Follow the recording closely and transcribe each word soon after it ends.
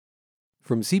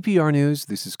From CPR News,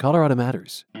 this is Colorado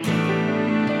Matters.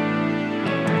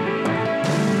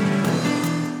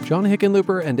 John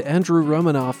Hickenlooper and Andrew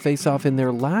Romanoff face off in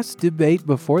their last debate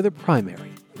before the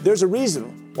primary. There's a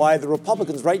reason why the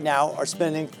Republicans right now are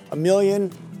spending $1.5 million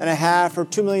or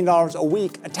 $2 million a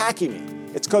week attacking me.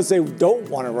 It's because they don't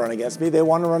want to run against me. They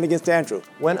want to run against Andrew.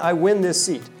 When I win this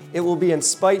seat, it will be in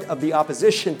spite of the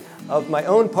opposition of my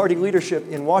own party leadership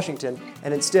in Washington,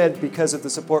 and instead because of the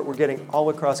support we're getting all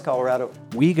across Colorado.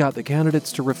 We got the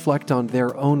candidates to reflect on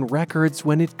their own records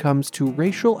when it comes to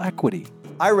racial equity.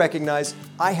 I recognize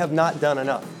I have not done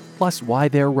enough. Plus why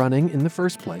they're running in the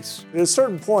first place. At a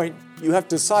certain point, you have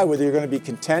to decide whether you're going to be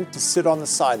content to sit on the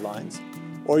sidelines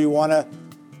or you want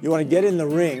to get in the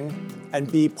ring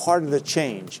and be part of the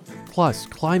change. Plus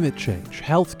climate change,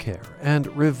 healthcare, and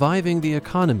reviving the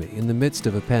economy in the midst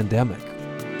of a pandemic.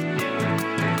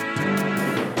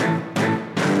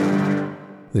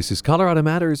 This is Colorado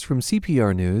Matters from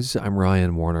CPR News. I'm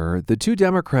Ryan Warner. The two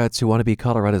Democrats who want to be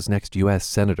Colorado's next U.S.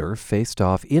 Senator faced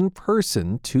off in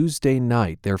person Tuesday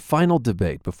night, their final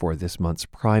debate before this month's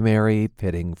primary,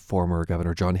 pitting former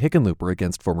Governor John Hickenlooper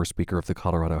against former Speaker of the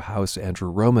Colorado House Andrew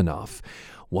Romanoff.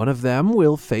 One of them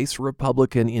will face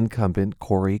Republican incumbent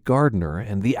Cory Gardner,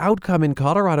 and the outcome in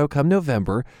Colorado come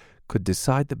November could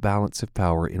decide the balance of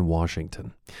power in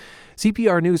Washington.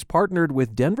 CPR News partnered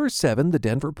with Denver 7, the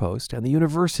Denver Post, and the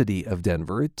University of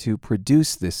Denver to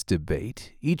produce this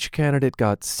debate. Each candidate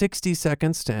got 60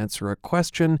 seconds to answer a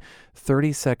question,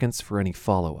 30 seconds for any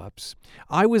follow-ups.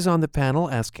 I was on the panel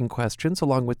asking questions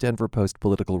along with Denver Post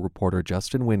political reporter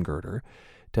Justin Wingirter.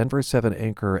 Denver 7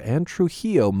 anchor Ann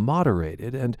Trujillo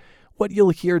moderated, and what you'll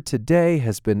hear today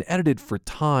has been edited for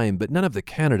time, but none of the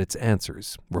candidates'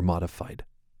 answers were modified.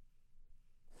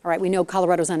 All right, we know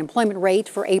Colorado's unemployment rate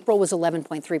for April was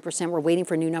 11.3%. We're waiting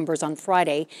for new numbers on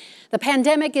Friday. The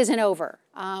pandemic isn't over.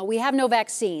 We have no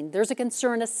vaccine. There's a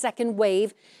concern a second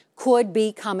wave could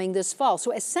be coming this fall. So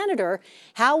as senator,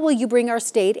 how will you bring our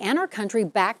state and our country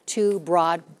back to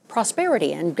broad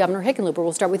prosperity? And Governor Hickenlooper,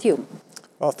 we'll start with you.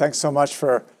 Well, thanks so much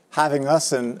for having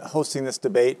us and hosting this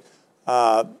debate.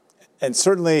 And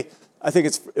certainly, I think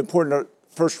it's important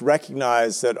to first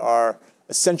recognize that our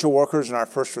essential workers and our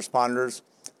first responders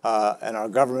and our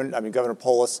government, Governor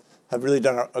Polis, have really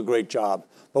done a great job.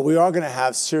 But we are going to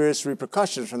have serious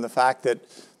repercussions from the fact that,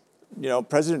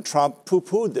 President Trump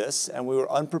poo-pooed this, and we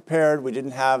were unprepared. We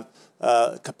didn't have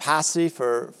capacity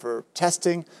for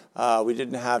testing. We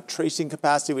didn't have tracing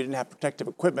capacity. We didn't have protective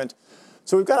equipment.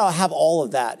 So we've got to have all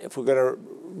of that if we're going to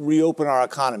reopen our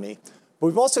economy. But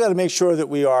we've also got to make sure that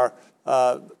we are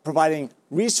providing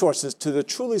resources to the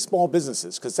truly small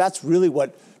businesses, because that's really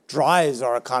what drives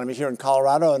our economy here in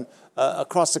Colorado and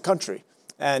across the country.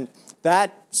 And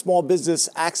that small business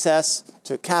access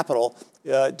to capital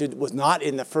was not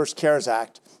in the first CARES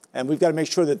Act, and we've got to make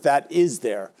sure that that is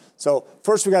there. So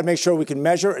first, we've got to make sure we can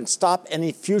measure and stop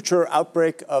any future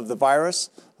outbreak of the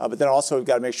virus, but then also we've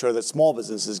got to make sure that small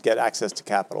businesses get access to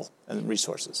capital and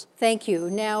resources. Thank you.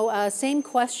 Now, same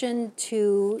question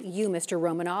to you, Mr.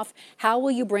 Romanoff. How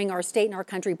will you bring our state and our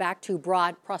country back to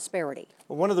broad prosperity?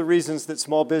 Well, one of the reasons that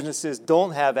small businesses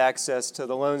don't have access to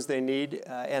the loans they need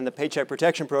and the Paycheck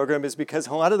Protection Program is because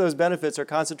a lot of those benefits are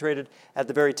concentrated at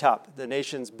the very top. The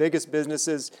nation's biggest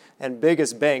businesses and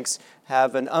biggest banks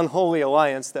have an unholy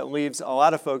alliance that leaves a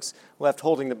lot of folks left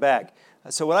holding the bag.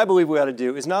 So what I believe we ought to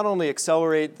do is not only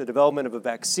accelerate the development of a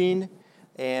vaccine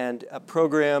and a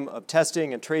program of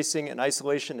testing and tracing and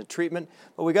isolation and treatment,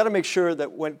 but we got to make sure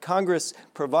that when Congress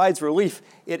provides relief,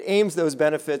 it aims those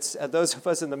benefits at those of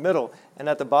us in the middle and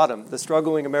at the bottom, the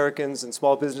struggling Americans and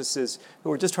small businesses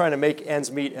who are just trying to make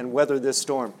ends meet and weather this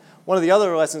storm. One of the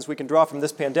other lessons we can draw from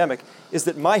this pandemic is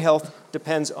that my health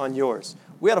depends on yours.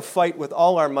 We ought to fight with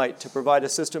all our might to provide a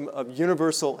system of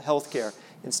universal health care,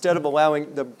 instead of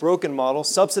allowing the broken model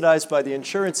subsidized by the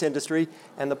insurance industry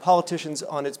and the politicians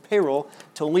on its payroll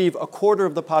to leave a quarter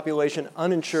of the population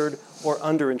uninsured or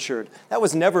underinsured. That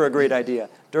was never a great idea.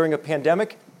 During a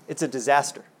pandemic, it's a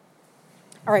disaster.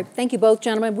 All right, thank you both,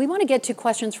 gentlemen. We want to get to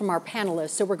questions from our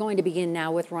panelists, so we're going to begin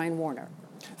now with Ryan Warner.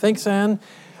 Thanks, Ann.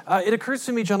 It occurs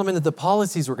to me, gentlemen, that the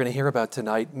policies we're going to hear about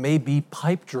tonight may be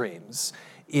pipe dreams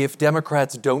if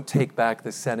Democrats don't take back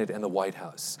the Senate and the White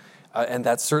House. And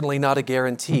that's certainly not a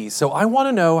guarantee. So I want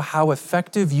to know how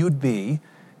effective you'd be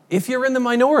if you're in the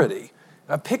minority.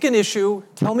 Pick an issue.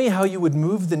 Tell me how you would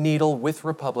move the needle with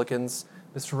Republicans.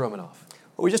 Mr. Romanoff.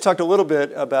 Well, we just talked a little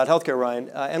bit about healthcare, Ryan.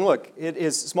 And look, it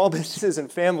is small businesses and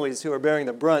families who are bearing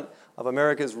the brunt of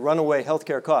America's runaway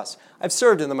healthcare costs. I've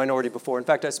served in the minority before. In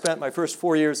fact, I spent my first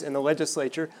 4 years in the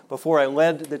legislature before I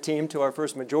led the team to our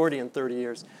first majority in 30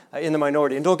 years in the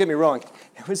minority. And don't get me wrong,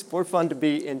 it was more fun to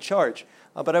be in charge.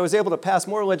 But I was able to pass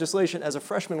more legislation as a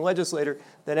freshman legislator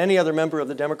than any other member of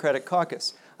the Democratic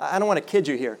caucus. I don't want to kid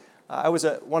you here. I was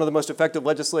one of the most effective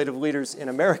legislative leaders in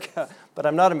America, but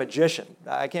I'm not a magician.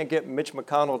 I can't get Mitch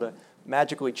McConnell to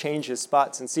magically change his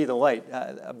spots and see the light.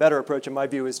 A better approach, in my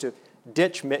view, is to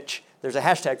ditch Mitch. There's a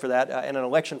hashtag for that and an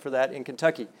election for that in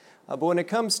Kentucky. But when it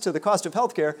comes to the cost of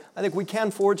health care, I think we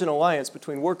can forge an alliance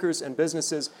between workers and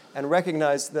businesses and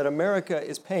recognize that America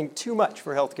is paying too much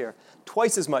for health care,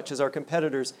 twice as much as our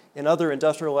competitors in other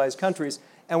industrialized countries,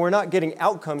 and we're not getting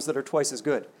outcomes that are twice as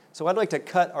good. So I'd like to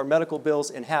cut our medical bills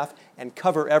in half and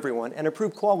cover everyone and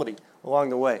improve quality along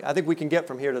the way. I think we can get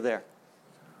from here to there.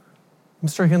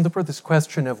 Mr. Hindlipper, this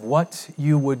question of what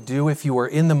you would do if you were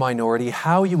in the minority,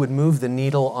 how you would move the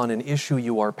needle on an issue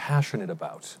you are passionate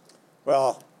about.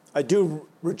 Well, I do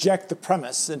reject the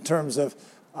premise in terms of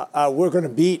we're going to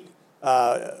beat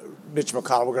Mitch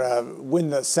McConnell, we're going to win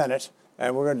the Senate,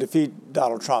 and we're going to defeat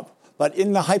Donald Trump. But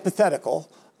in the hypothetical,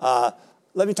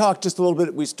 let me talk just a little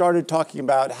bit. We started talking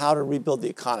about how to rebuild the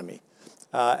economy.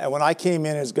 And when I came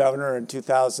in as governor in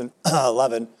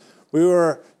 2011, we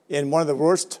were in one of the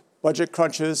worst budget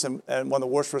crunches and one of the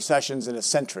worst recessions in a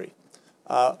century.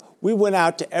 We went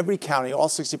out to every county, all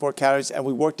 64 counties, and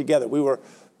we worked together. We were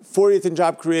 40th in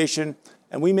job creation,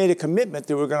 and we made a commitment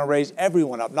that we were going to raise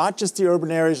everyone up, not just the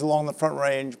urban areas along the Front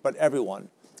Range, but everyone.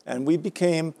 And we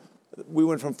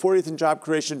went from 40th in job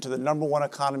creation to the #1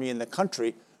 economy in the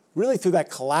country, really through that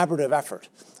collaborative effort.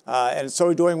 And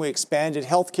so we expanded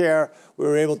healthcare. We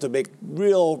were able to make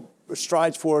real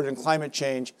strides forward in climate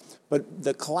change. But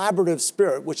the collaborative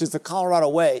spirit, which is the Colorado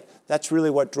way, that's really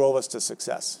what drove us to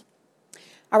success.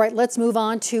 All right, let's move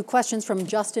on to questions from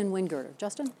Justin Wingert.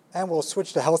 Justin? And we'll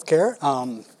switch to healthcare,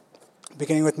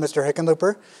 beginning with Mr.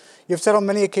 Hickenlooper. You've said on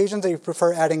many occasions that you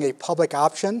prefer adding a public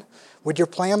option. Would your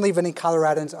plan leave any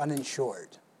Coloradans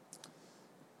uninsured?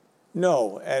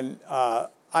 No, and I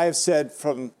have said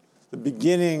from the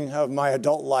beginning of my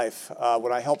adult life,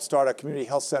 when I helped start a community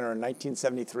health center in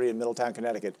 1973 in Middletown,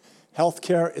 Connecticut,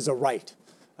 healthcare is a right.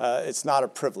 It's not a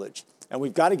privilege. And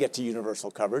we've got to get to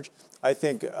universal coverage. I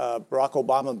think Barack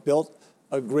Obama built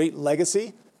a great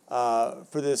legacy for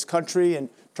this country in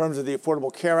terms of the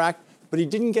Affordable Care Act, but he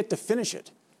didn't get to finish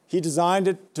it. He designed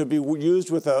it to be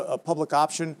used with a public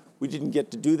option. We didn't get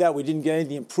to do that. We didn't get any of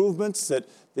the improvements that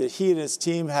he and his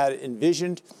team had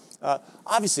envisioned.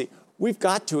 Obviously, we've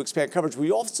got to expand coverage.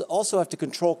 We also have to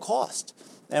control cost.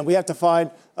 And we have to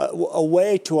find a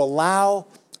way to allow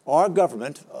our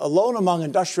government, alone among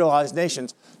industrialized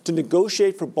nations, to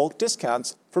negotiate for bulk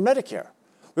discounts for Medicare.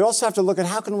 We also have to look at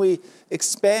how can we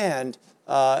expand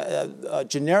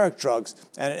generic drugs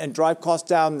and drive costs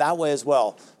down that way as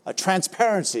well.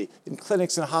 Transparency in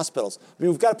clinics and hospitals. I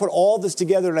mean, we've got to put all this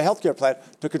together in a healthcare plan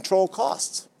to control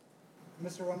costs.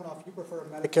 Mr. Romanoff, you prefer a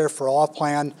Medicare for all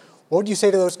plan. What would you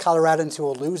say to those Coloradans who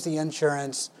will lose the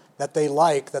insurance that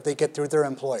they get through their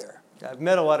employer? I've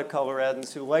met a lot of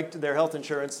Coloradans who liked their health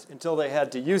insurance until they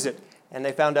had to use it, and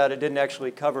they found out it didn't actually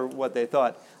cover what they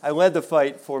thought. I led the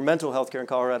fight for mental health care in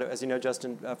Colorado, as you know,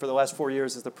 Justin, for the last 4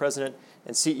 years as the president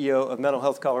and CEO of Mental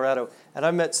Health Colorado. And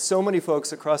I've met so many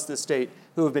folks across the state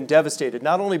who have been devastated,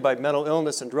 not only by mental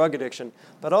illness and drug addiction,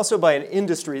 but also by an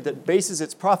industry that bases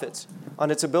its profits on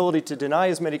its ability to deny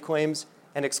as many claims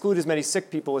and exclude as many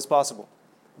sick people as possible.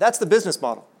 That's the business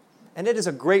model. And it is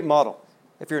a great model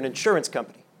if you're an insurance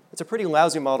company. It's a pretty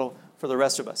lousy model for the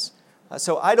rest of us.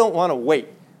 So I don't want to wait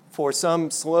for some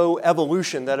slow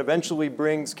evolution that eventually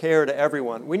brings care to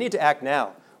everyone. We need to act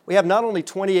now. We have not only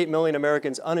 28 million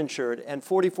Americans uninsured and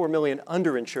 44 million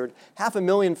underinsured,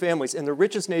 500,000 families in the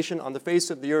richest nation on the face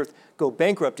of the earth go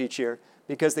bankrupt each year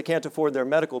because they can't afford their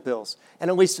medical bills.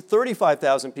 And at least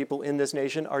 35,000 people in this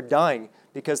nation are dying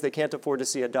because they can't afford to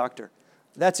see a doctor.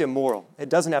 That's immoral. It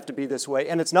doesn't have to be this way,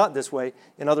 and it's not this way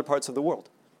in other parts of the world.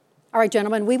 All right,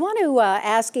 gentlemen, we want to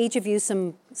ask each of you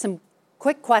some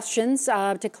quick questions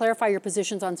to clarify your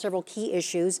positions on several key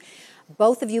issues.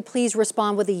 Both of you, please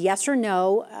respond with a yes or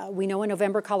no. We know in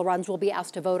November, Coloradans will be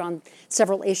asked to vote on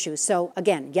several issues. So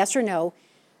again, yes or no.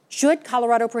 Should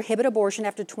Colorado prohibit abortion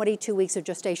after 22 weeks of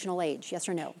gestational age? Yes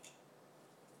or no?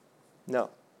 No.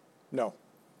 No.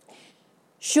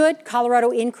 Should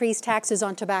Colorado increase taxes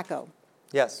on tobacco?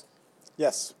 Yes.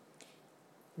 Yes.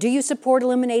 Do you support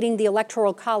eliminating the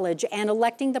Electoral College and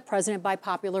electing the president by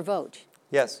popular vote?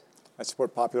 Yes. I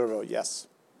support popular vote, yes.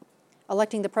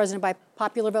 Electing the president by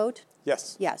popular vote?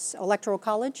 Yes. Yes. Electoral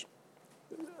College?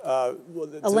 Well,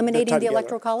 Eliminating the together.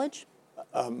 Electoral College?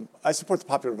 I support the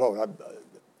popular vote.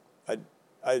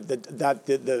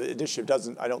 The initiative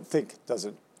doesn't, I don't think,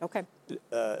 doesn't. Okay.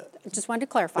 Just wanted to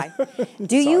clarify.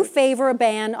 Do you favor a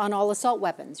ban on all assault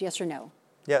weapons, yes or no?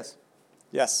 Yes.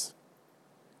 Yes.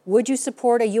 Would you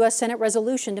support a U.S. Senate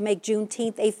resolution to make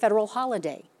Juneteenth a federal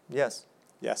holiday? Yes.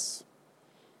 Yes.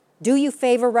 Do you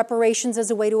favor reparations as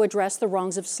a way to address the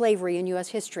wrongs of slavery in U.S.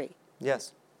 history?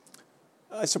 Yes.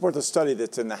 I support the study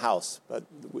that's in the House, but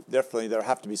definitely there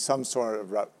have to be some sort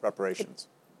of reparations.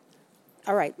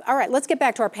 All right. Let's get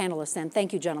back to our panelists then.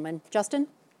 Thank you, gentlemen. Justin?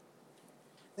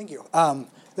 Thank you.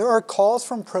 There are calls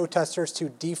from protesters to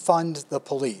defund the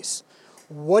police.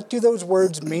 What do those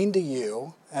words mean to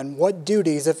you, and what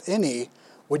duties, if any,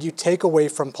 would you take away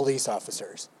from police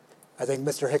officers? I think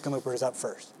Mr. Hickenlooper is up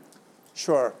first.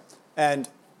 Sure. And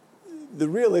the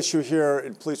real issue here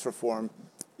in police reform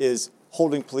is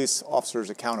holding police officers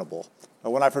accountable.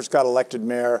 When I first got elected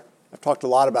mayor, I've talked a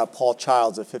lot about Paul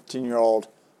Childs, a 15-year-old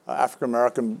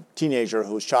African-American teenager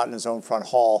who was shot in his own front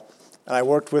hall. And I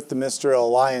worked with the Ministerial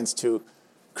Alliance to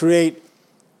create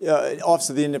Office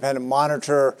of the Independent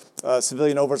Monitor,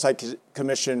 Civilian Oversight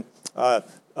Commission,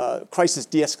 crisis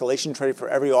de-escalation training for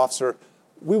every officer.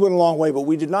 We went a long way, but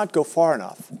we did not go far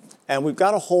enough. And we've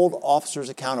got to hold officers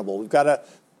accountable. We've got to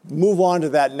move on to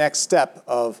that next step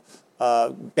of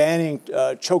banning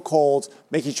chokeholds,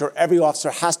 making sure every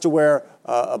officer has to wear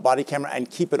a body camera and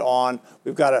keep it on.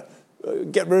 We've got to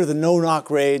get rid of the no-knock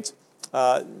raids.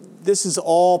 This is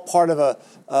all part of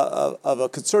a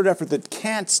concerted effort that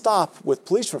can't stop with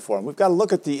police reform. We've got to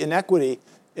look at the inequity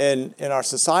in our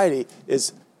society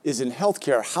is in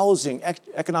healthcare, housing,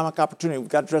 economic opportunity. We've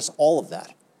got to address all of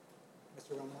that.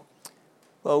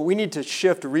 Well, we need to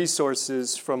shift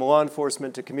resources from law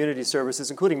enforcement to community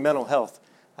services, including mental health.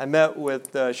 I met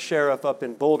with the sheriff up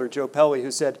in Boulder, Joe Pelley,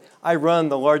 who said, I run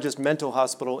the largest mental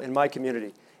hospital in my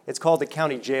community. It's called the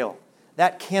county jail.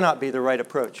 That cannot be the right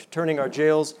approach. Turning our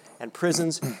jails and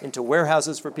prisons into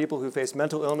warehouses for people who face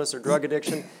mental illness or drug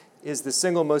addiction is the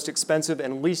single most expensive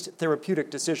and least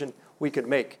therapeutic decision we could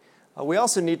make. We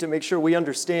also need to make sure we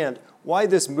understand why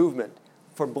this movement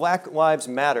for Black Lives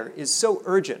Matter is so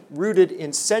urgent, rooted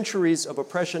in centuries of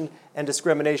oppression and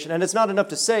discrimination. And it's not enough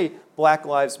to say Black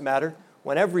Lives Matter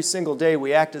when every single day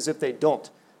we act as if they don't.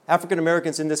 African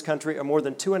Americans in this country are more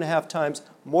than 2.5 times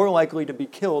more likely to be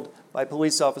killed by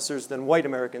police officers than white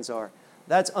Americans are.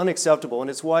 That's unacceptable, and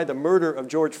it's why the murder of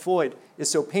George Floyd is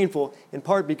so painful, in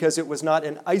part because it was not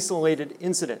an isolated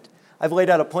incident. I've laid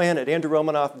out a plan at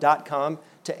andrewromanoff.com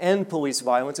to end police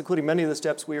violence, including many of the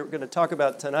steps we are going to talk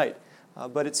about tonight.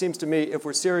 But it seems to me if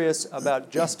we're serious about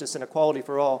justice and equality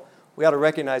for all, we ought to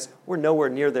recognize we're nowhere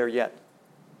near there yet.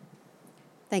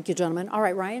 Thank you, gentlemen. All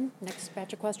right, Ryan, next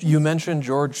batch of questions. You mentioned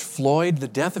George Floyd. The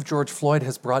death of George Floyd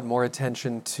has brought more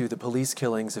attention to the police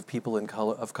killings of people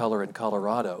of color in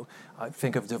Colorado.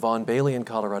 Think of Devon Bailey in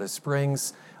Colorado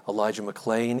Springs, Elijah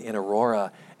McClain in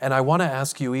Aurora. And I want to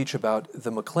ask you each about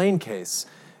the McClain case.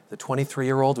 The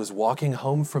 23-year-old was walking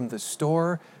home from the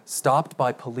store, stopped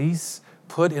by police,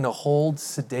 put in a hold,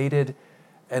 sedated,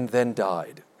 and then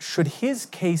died. Should his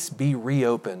case be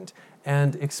reopened?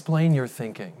 And explain your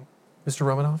thinking. Mr.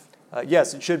 Romanoff?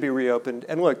 Yes, it should be reopened.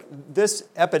 And look, this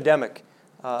epidemic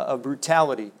of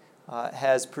brutality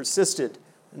has persisted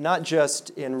not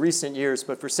just in recent years,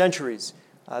 but for centuries.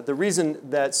 The reason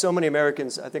that so many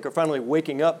Americans, I think, are finally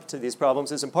waking up to these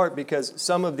problems is in part because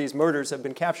some of these murders have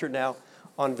been captured now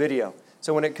on video.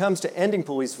 So when it comes to ending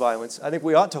police violence, I think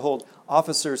we ought to hold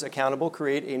officers accountable,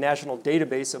 create a national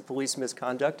database of police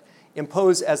misconduct,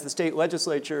 impose, as the state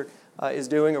legislature is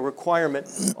doing, a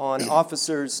requirement on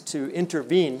officers to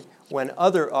intervene when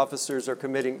other officers are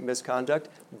committing misconduct,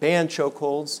 ban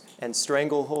chokeholds and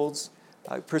strangleholds,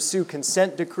 pursue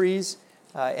consent decrees,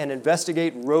 and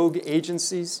investigate rogue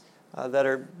agencies that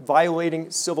are violating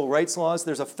civil rights laws.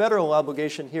 There's a federal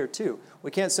obligation here, too.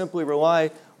 We can't simply rely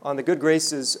on the good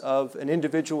graces of an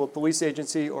individual police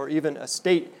agency or even a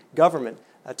state government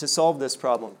to solve this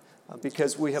problem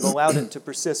because we have allowed it to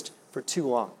persist for too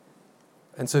long.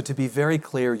 And so to be very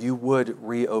clear, you would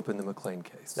reopen the McClain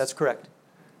case? That's correct.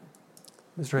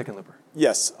 Mr. Hickenlooper?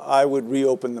 Yes, I would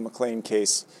reopen the McClain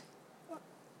case.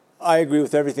 I agree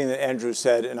with everything that Andrew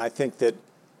said, and I think that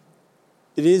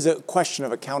it is a question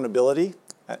of accountability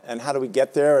and how do we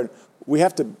get there. And we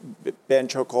have to ban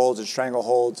chokeholds and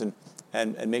strangleholds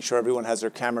and make sure everyone has their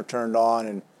camera turned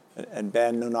on and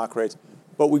ban no-knock raids.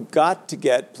 But we've got to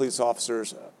get police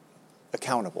officers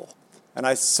accountable. And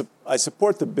I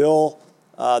support the bill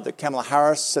that Kamala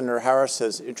Harris, Senator Harris,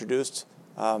 has introduced,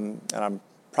 and I'm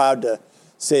proud to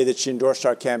say that she endorsed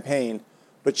our campaign.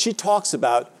 But she talks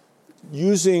about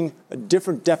using a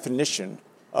different definition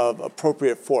of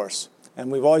appropriate force.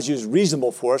 And we've always used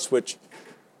reasonable force, which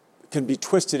can be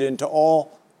twisted into all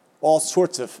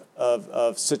sorts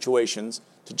of situations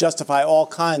to justify all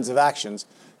kinds of actions.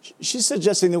 She's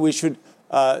suggesting that we should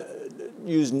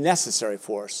use necessary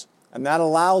force, and that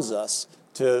allows us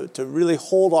to really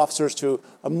hold officers to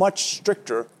a much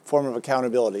stricter form of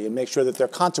accountability and make sure that there are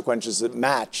consequences that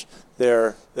match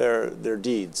their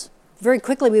deeds. Very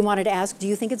quickly, we wanted to ask, do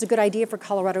you think it's a good idea for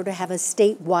Colorado to have a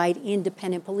statewide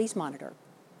independent police monitor?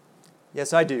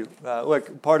 Yes, I do.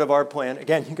 Look, part of our plan,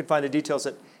 again, you can find the details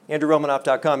at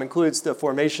andrewromanoff.com, includes the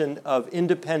formation of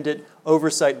independent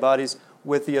oversight bodies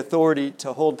with the authority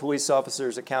to hold police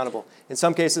officers accountable. In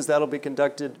some cases, that'll be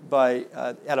conducted by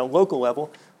at a local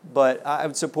level, but I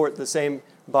would support the same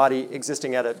body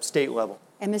existing at a state level.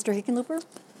 And Mr. Hickenlooper?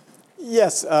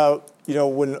 Yes,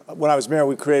 when I was mayor,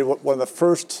 we created one of the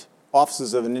first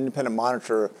offices of an independent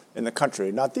monitor in the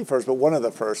country. Not the first, but one of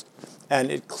the first.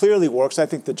 And it clearly works. I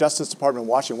think the Justice Department in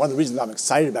Washington, one of the reasons I'm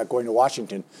excited about going to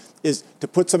Washington is to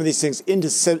put some of these things into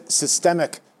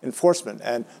systemic enforcement.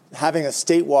 And having a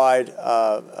statewide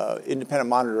independent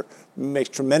monitor makes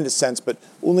tremendous sense, but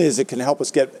only as it can help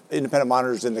us get independent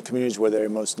monitors in the communities where they're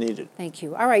most needed. Thank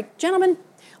you. All right, gentlemen,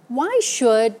 why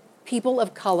should people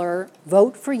of color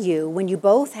vote for you when you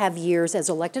both have years as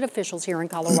elected officials here in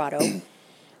Colorado?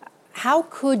 How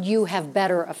could you have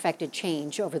better affected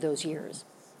change over those years?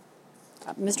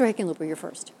 Mr. Hickenlooper, you're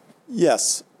first.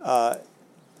 Yes,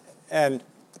 and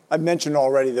I mentioned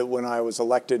already that when I was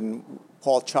elected and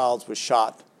Paul Childs was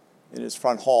shot in his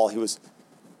front hall, he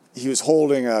was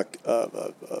holding a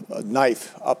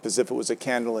knife up as if it was a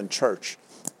candle in church,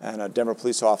 and a Denver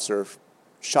police officer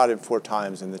shot him 4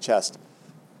 times in the chest.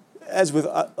 As with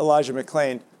Elijah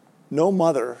McClain, no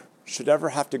mother should ever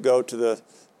have to go to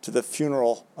the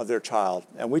funeral of their child,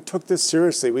 and we took this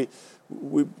seriously.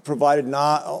 We provided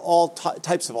all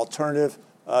types of alternative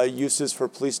uses for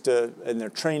police in their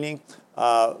training.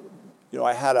 I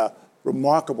had a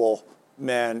remarkable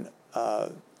man,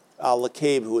 Al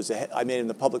LeCabe, who I made him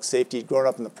the public safety. He'd grown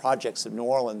up in the projects of New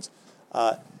Orleans,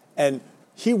 and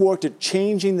he worked at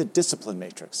changing the discipline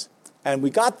matrix. And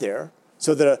we got there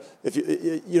so that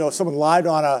if someone lied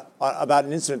about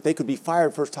an incident, they could be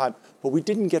fired first time. But we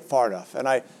didn't get far enough, and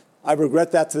I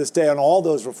regret that to this day. On all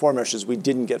those reform issues, we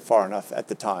didn't get far enough at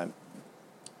the time.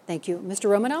 Thank you. Mr.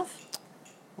 Romanoff?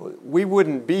 We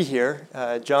wouldn't be here,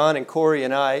 John and Corey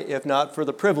and I, if not for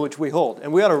the privilege we hold.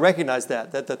 And we ought to recognize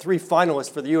that the 3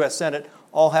 finalists for the U.S. Senate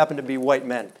all happen to be white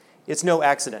men. It's no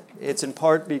accident. It's in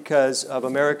part because of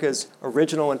America's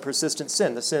original and persistent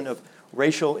sin, the sin of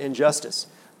racial injustice.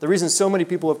 The reason so many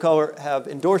people of color have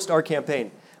endorsed our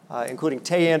campaign, including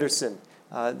Tay Anderson,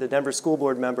 the Denver School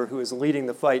Board member who is leading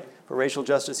the fight for racial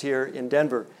justice here in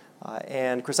Denver,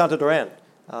 and Crisanta Duran,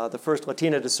 the first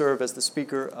Latina to serve as the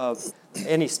Speaker of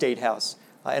any state house,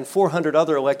 and 400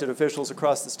 other elected officials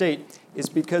across the state, is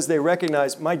because they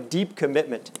recognize my deep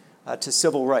commitment to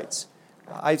civil rights.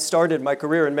 I started my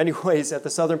career in many ways at the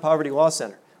Southern Poverty Law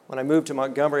Center when I moved to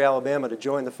Montgomery, Alabama to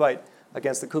join the fight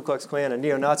against the Ku Klux Klan and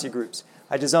neo-Nazi groups.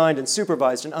 I designed and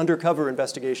supervised an undercover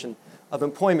investigation of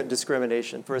employment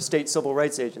discrimination for a state civil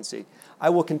rights agency. I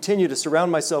will continue to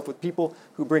surround myself with people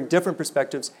who bring different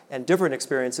perspectives and different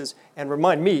experiences and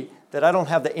remind me that I don't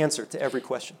have the answer to every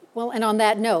question. Well, and on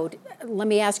that note, let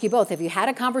me ask you both. Have you had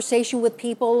a conversation with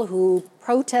people who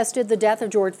protested the death of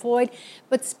George Floyd?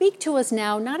 But speak to us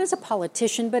now, not as a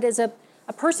politician, but as a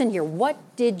person here. What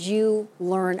did you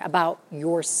learn about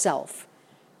yourself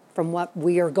from what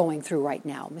we are going through right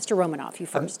now? Mr. Romanoff, you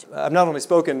first. I've not only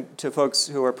spoken to folks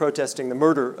who are protesting the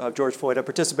murder of George Floyd, I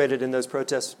participated in those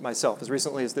protests myself as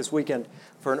recently as this weekend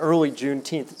for an early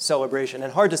Juneteenth celebration.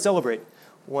 And hard to celebrate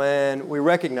when we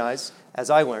recognize, as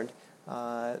I learned,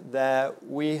 that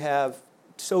we have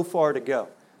so far to go.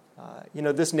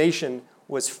 This nation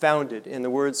was founded, in the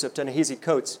words of Ta-Nehisi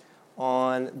Coates,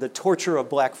 on the torture of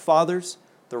black fathers,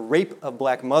 the rape of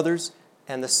black mothers,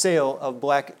 and the sale of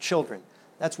black children.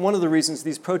 That's one of the reasons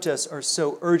these protests are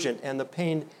so urgent and the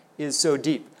pain is so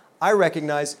deep. I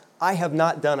recognize I have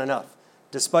not done enough.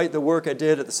 Despite the work I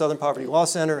did at the Southern Poverty Law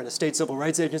Center and a state civil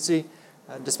rights agency,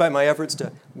 despite my efforts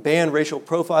to ban racial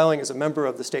profiling as a member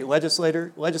of the state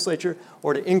legislature,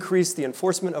 or to increase the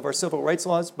enforcement of our civil rights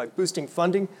laws by boosting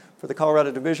funding for the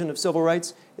Colorado Division of Civil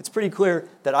Rights, it's pretty clear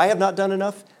that I have not done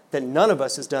enough, that none of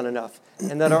us has done enough,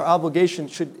 and that our obligation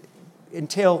should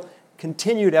entail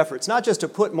continued efforts, not just to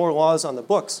put more laws on the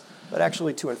books, but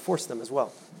actually to enforce them as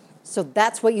well. So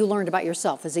that's what you learned about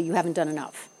yourself, is that you haven't done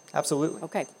enough. Absolutely.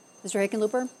 Okay. Mr.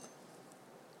 Hickenlooper?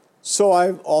 So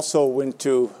I also went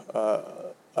to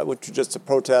just a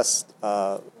protest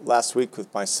last week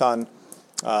with my son,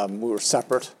 We were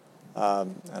separate,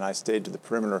 and I stayed to the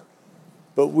perimeter.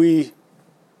 But we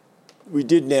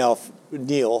did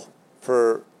kneel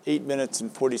for 8 minutes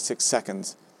and 46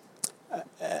 seconds.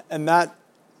 And that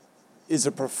is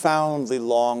a profoundly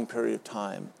long period of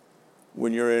time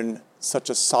when you're in such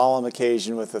a solemn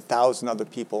occasion with 1,000 other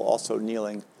people also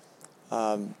kneeling,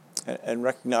 and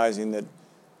recognizing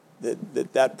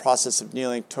that process of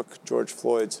kneeling took George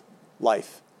Floyd's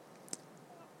life.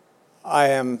 I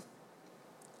am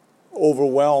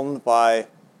overwhelmed by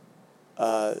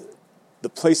the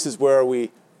places where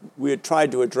we had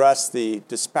tried to address the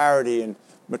disparity in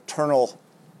maternal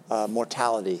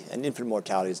mortality, and infant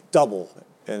mortality is double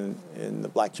in the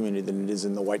black community than it is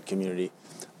in the white community.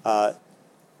 But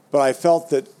I felt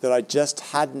that I just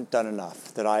hadn't done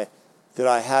enough, that I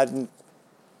hadn't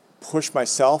pushed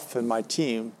myself and my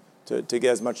team to get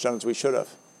as much done as we should have.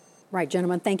 Right,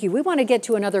 gentlemen, thank you. We want to get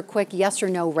to another quick yes or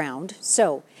no round.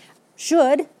 So,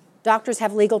 should doctors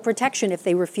have legal protection if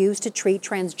they refuse to treat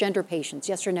transgender patients?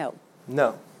 Yes or no?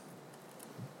 No.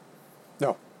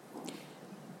 No.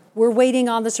 We're waiting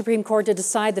on the Supreme Court to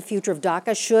decide the future of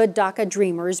DACA. Should DACA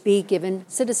dreamers be given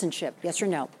citizenship? Yes or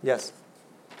no? Yes.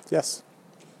 Yes.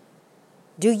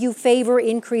 Do you favor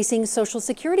increasing Social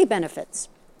Security benefits?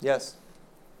 Yes.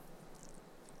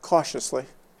 Cautiously.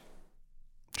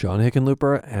 John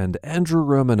Hickenlooper and Andrew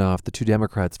Romanoff, the two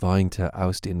Democrats vying to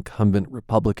oust incumbent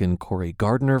Republican Cory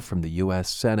Gardner from the U.S.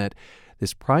 Senate.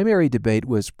 This primary debate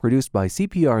was produced by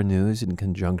CPR News in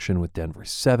conjunction with Denver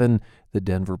 7, the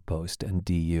Denver Post, and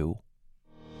DU.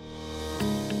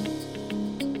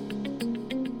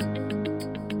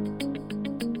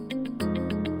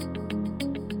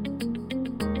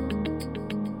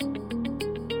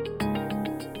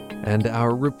 And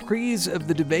our reprise of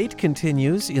the debate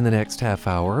continues in the next half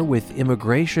hour with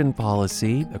immigration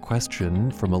policy, a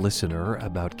question from a listener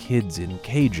about kids in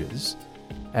cages,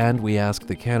 and we ask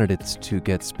the candidates to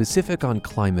get specific on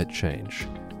climate change.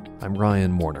 I'm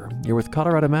Ryan Warner. You're with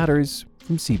Colorado Matters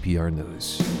from CPR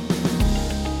News.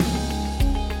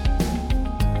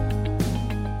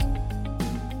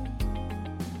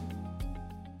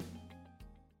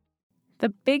 The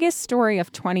biggest story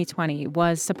of 2020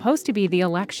 was supposed to be the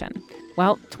election.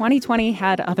 Well, 2020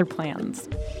 had other plans.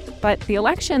 But the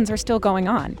elections are still going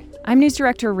on. I'm News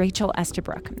Director Rachel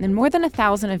Estabrook, and more than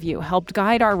 1,000 of you helped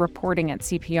guide our reporting at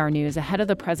CPR News ahead of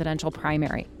the presidential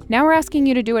primary. Now we're asking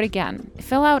you to do it again.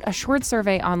 Fill out a short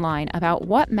survey online about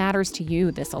what matters to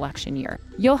you this election year.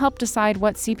 You'll help decide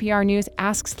what CPR News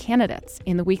asks candidates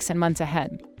in the weeks and months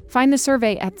ahead. Find the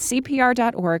survey at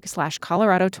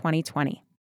cpr.org/Colorado 2020.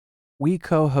 We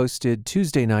co-hosted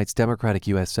Tuesday night's Democratic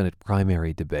U.S. Senate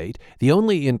primary debate, the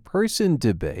only in-person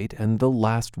debate and the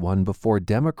last one before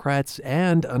Democrats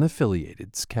and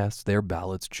unaffiliateds cast their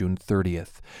ballots June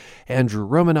 30th. Andrew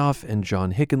Romanoff and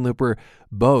John Hickenlooper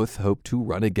both hope to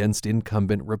run against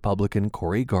incumbent Republican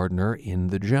Cory Gardner in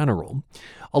the general.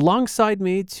 Alongside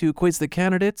me to quiz the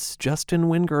candidates, Justin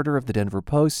Wingirter of the Denver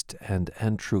Post and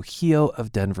Ann Trujillo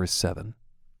of Denver 7.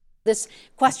 This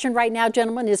question right now,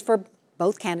 gentlemen, is for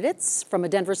both candidates, from a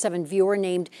Denver 7 viewer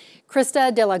named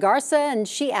Krista De La Garza, and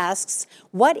she asks,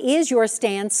 what is your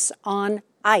stance on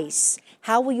ICE?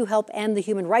 How will you help end the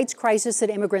human rights crisis that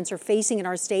immigrants are facing in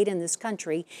our state and this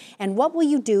country? And what will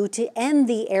you do to end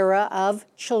the era of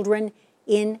children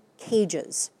in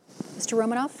cages? Mr.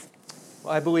 Romanoff?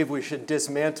 Well, I believe we should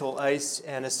dismantle ICE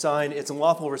and assign its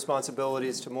lawful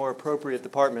responsibilities to more appropriate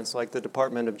departments like the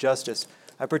Department of Justice.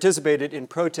 I participated in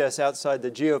protests outside the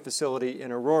GEO facility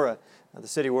in Aurora, the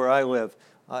city where I live,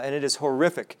 and it is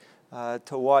horrific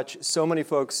to watch so many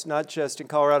folks, not just in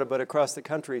Colorado but across the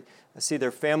country, see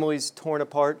their families torn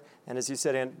apart and, as you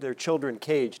said, their children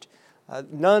caged.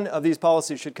 None of these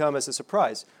policies should come as a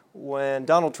surprise. When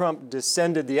Donald Trump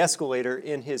descended the escalator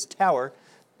in his tower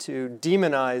to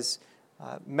demonize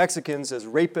Mexicans as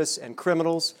rapists and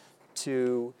criminals,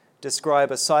 to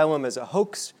describe asylum as a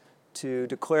hoax, to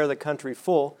declare the country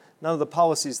full, none of the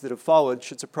policies that have followed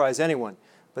should surprise anyone.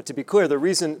 But to be clear, the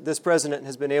reason this president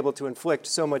has been able to inflict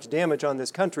so much damage on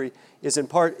this country is in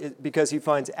part because he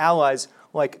finds allies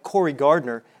like Cory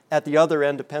Gardner at the other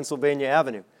end of Pennsylvania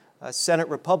Avenue, Senate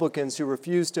Republicans who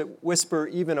refuse to whisper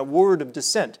even a word of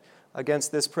dissent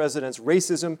against this president's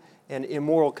racism and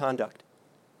immoral conduct.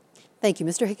 Thank you.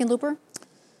 Mr. Hickenlooper?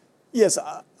 Yes,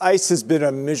 ICE has been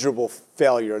a miserable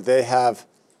failure. They have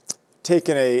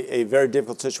taken a very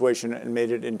difficult situation and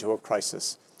made it into a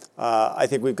crisis. I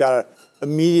think we've got to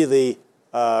immediately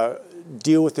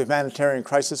deal with the humanitarian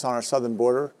crisis on our southern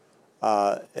border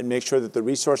and make sure that the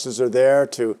resources are there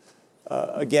to,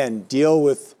 again, deal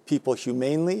with people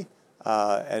humanely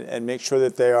and make sure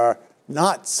that they are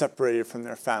not separated from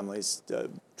their families,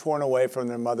 torn away from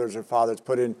their mothers or fathers,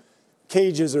 put in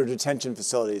cages or detention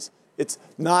facilities. It's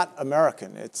not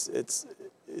American. It's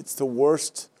the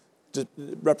worst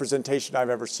representation I've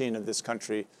ever seen of this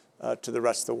country to the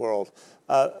rest of the world.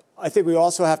 I think we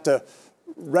also have to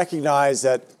recognize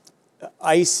that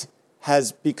ICE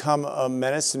has become a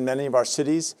menace in many of our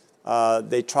cities.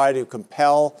 They try to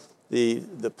compel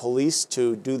the police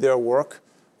to do their work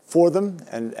for them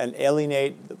and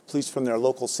alienate the police from their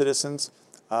local citizens.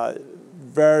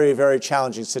 Very, very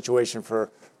challenging situation for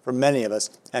many of us.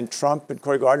 And Trump and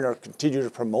Cory Gardner continue to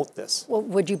promote this. Well,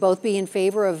 would you both be in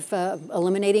favor of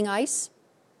eliminating ICE?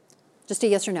 Just a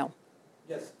yes or no?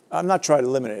 Yes. I'm not trying to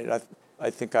eliminate it. I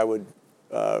think I would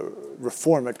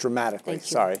reform it dramatically. Thank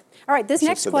you. Sorry. All right, this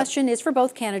next question is for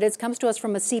both candidates. Comes to us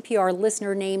from a CPR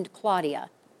listener named Claudia.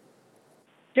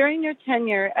 During your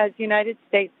tenure as United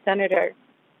States Senator,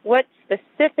 what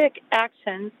specific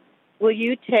actions will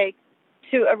you take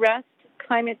to arrest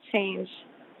climate change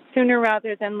sooner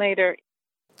rather than later?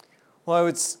 Well, I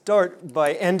would start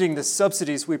by ending the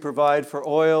subsidies we provide for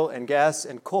oil and gas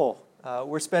and coal.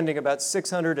 We're spending about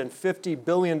 $650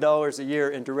 billion a year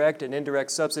in direct and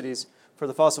indirect subsidies for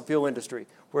the fossil fuel industry.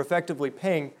 We're effectively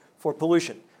paying for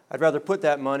pollution. I'd rather put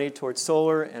that money towards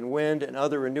solar and wind and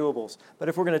other renewables. But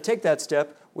if we're going to take that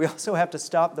step, we also have to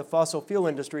stop the fossil fuel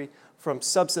industry from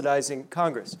subsidizing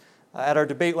Congress. At our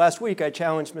debate last week, I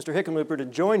challenged Mr. Hickenlooper to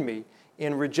join me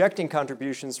in rejecting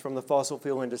contributions from the fossil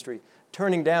fuel industry,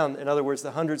 turning down, in other words,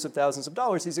 the hundreds of thousands of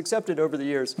dollars he's accepted over the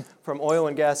years from oil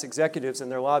and gas executives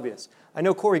and their lobbyists. I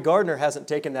know Cory Gardner hasn't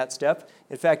taken that step.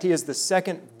 In fact, he is the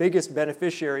second biggest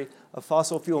beneficiary of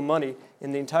fossil fuel money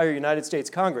in the entire United States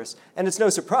Congress. And it's no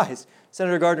surprise.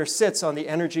 Senator Gardner sits on the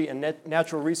Energy and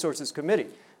Natural Resources Committee.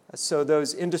 So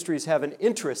those industries have an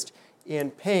interest in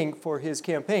paying for his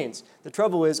campaigns. The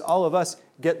trouble is all of us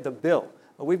get the bill.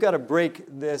 We've got to break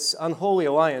this unholy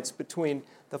alliance between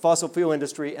the fossil fuel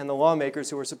industry and the lawmakers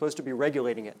who are supposed to be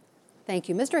regulating it. Thank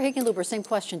you. Mr. Hickenlooper, same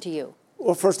question to you.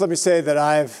 Well, first, let me say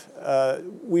that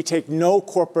we take no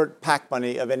corporate PAC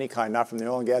money of any kind, not from the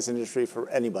oil and gas industry, for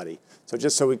anybody. So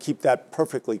just so we keep that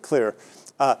perfectly clear,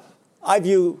 I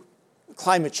view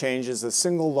climate change as the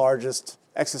single largest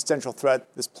existential threat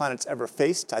this planet's ever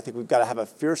faced. I think we've got to have a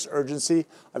fierce urgency.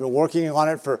 I've been working on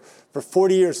it for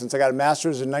 40 years, since I got a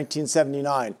master's in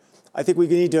 1979. I think we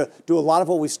need to do a lot of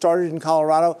what we started in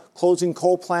Colorado, closing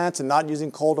coal plants and not using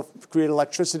coal to create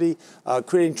electricity,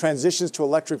 creating transitions to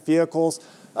electric vehicles.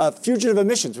 Fugitive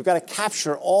emissions, we've got to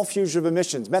capture all fugitive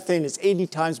emissions. Methane is 80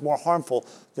 times more harmful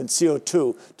than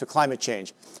CO2 to climate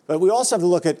change. But we also have to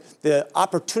look at the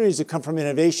opportunities that come from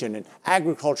innovation in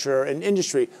agriculture and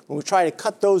industry. When we try to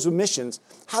cut those emissions,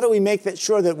 how do we make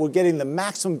sure that we're getting the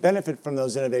maximum benefit from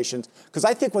those innovations? Because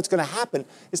I think what's going to happen,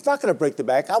 it's not going to break the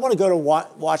bank. I want to go to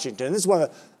Washington. This is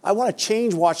I want to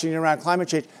change Washington around climate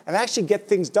change and actually get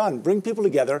things done, bring people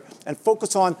together and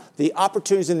focus on the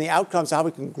opportunities and the outcomes of how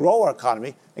we can grow our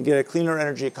economy and get a cleaner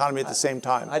energy economy at the same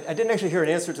time. I didn't actually hear an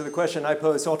answer to the question I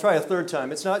posed, so I'll try a third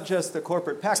time. It's not just the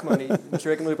corporate PAC money,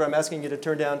 Mr. Hickenlooper, I'm asking you to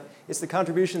turn down. It's the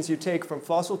contributions you take from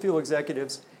fossil fuel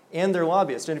executives and their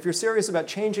lobbyists. And if you're serious about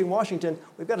changing Washington,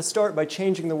 we've got to start by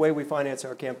changing the way we finance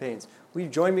our campaigns. Will you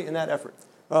join me in that effort?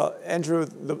 Well, Andrew,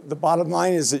 the bottom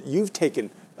line is that you've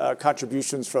taken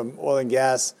contributions from oil and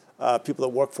gas, people that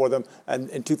work for them. And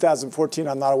in 2014,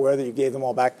 I'm not aware that you gave them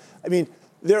all back. I mean,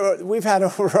 we've had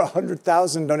over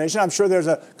 100,000 donations. I'm sure there's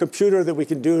a computer that we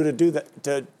can do that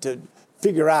to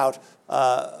figure out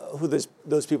who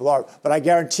those people are. But I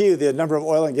guarantee you the number of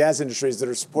oil and gas industries that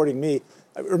are supporting me.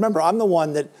 Remember, I'm the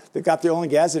one that got the oil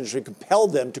and gas industry,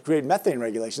 compelled them to create methane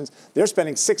regulations. They're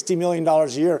spending $60 million a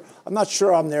year. I'm not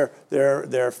sure I'm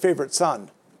their favorite son.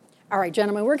 All right,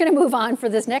 gentlemen, we're going to move on for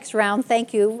this next round.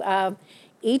 Thank you.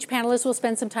 Each panelist will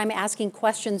spend some time asking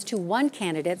questions to one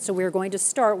candidate. So we're going to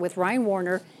start with Ryan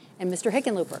Warner and Mr.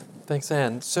 Hickenlooper. Thanks,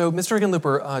 Ann. So, Mr.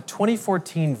 Hickenlooper, a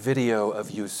 2014 video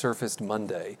of you surfaced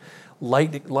Monday,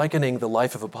 likening the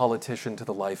life of a politician to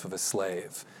the life of a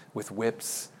slave, with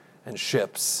whips and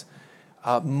ships.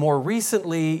 More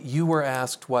recently, you were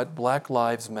asked what Black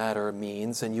Lives Matter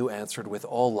means, and you answered with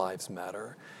All Lives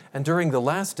Matter. And during the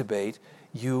last debate,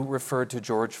 you referred to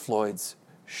George Floyd's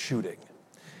shooting.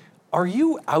 Are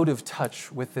you out of touch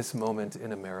with this moment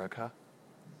in America?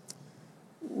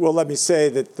 Well, let me say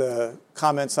that the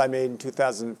comments I made in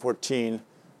 2014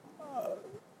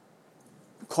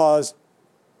 caused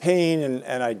pain,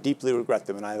 and I deeply regret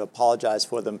them, and I have apologized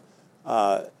for them.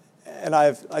 And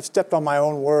I've stepped on my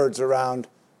own words around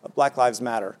Black Lives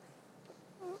Matter.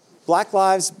 Black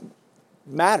lives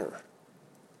matter.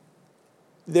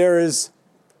 There is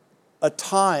a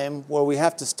time where we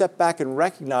have to step back and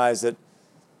recognize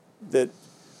that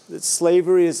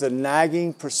slavery is a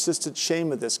nagging, persistent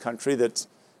shame of this country that's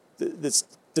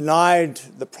denied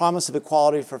the promise of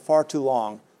equality for far too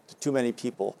long to too many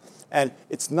people. And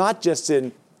it's not just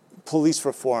in police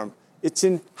reform, it's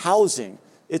in housing,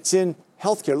 it's in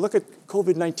healthcare. Look at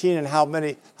COVID-19 and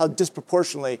how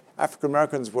disproportionately African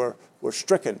Americans were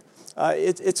stricken.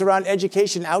 It's around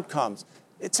education outcomes.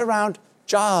 It's around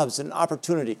jobs and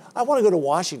opportunity. I want to go to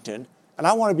Washington, and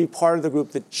I want to be part of the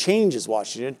group that changes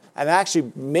Washington and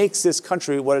actually makes this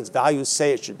country what its values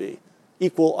say it should be,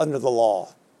 equal under the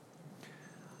law.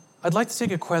 I'd like to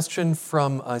take a question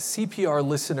from a CPR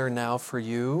listener now for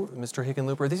you, Mr.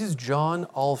 Hickenlooper. This is John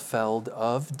Alfeld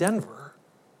of Denver.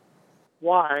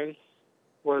 Why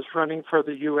was running for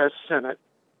the U.S. Senate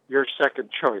your second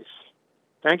choice?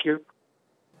 Thank you.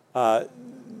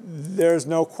 There's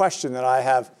no question that I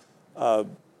have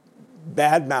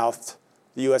bad-mouthed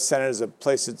the U.S. Senate as a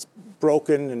place that's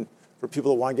broken and for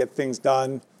people that want to get things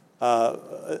done,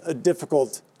 a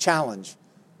difficult challenge.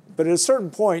 But at a certain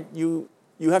point, you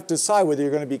have to decide whether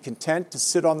you're going to be content to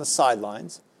sit on the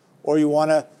sidelines or you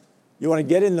want to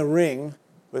get in the ring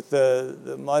with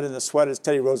the mud and the sweat, as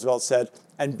Teddy Roosevelt said,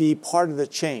 and be part of the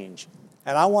change.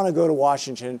 And I want to go to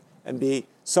Washington and be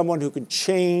someone who can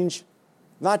change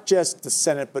not just the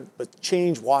Senate, but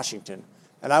change Washington.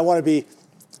 And I want to be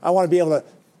able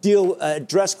to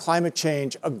address climate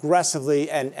change aggressively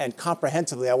and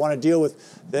comprehensively. I want to deal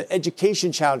with the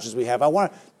education challenges we have. I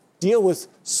want to deal with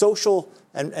social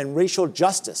and racial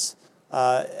justice.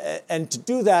 And to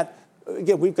do that,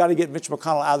 again, we've got to get Mitch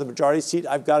McConnell out of the majority seat.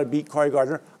 I've got to beat Cory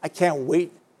Gardner. I can't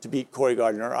wait to beat Cory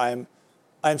Gardner.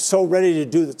 I'm so ready to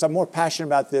do this. I'm more passionate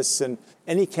about this than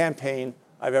any campaign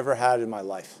I've ever had in my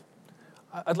life.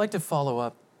 I'd like to follow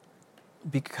up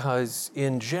because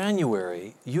in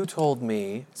January, you told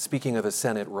me, speaking of a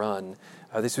Senate run,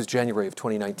 this was January of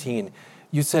 2019,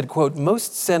 you said, quote,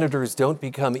 most senators don't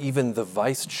become even the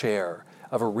vice chair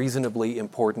of a reasonably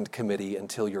important committee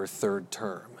until your third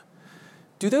term.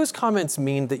 Do those comments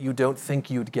mean that you don't think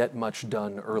you'd get much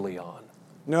done early on?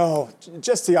 No,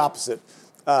 just the opposite.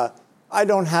 I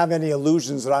don't have any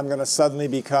illusions that I'm going to suddenly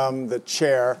become the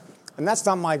chair, and that's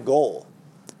not my goal.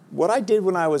 What I did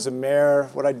when I was a mayor,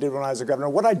 what I did when I was a governor,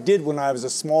 what I did when I was a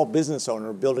small business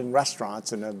owner building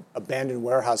restaurants in an abandoned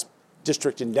warehouse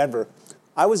district in Denver,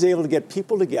 I was able to get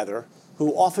people together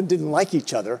who often didn't like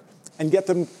each other and get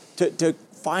them to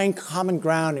find common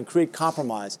ground and create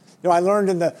compromise. You know, I learned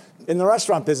in the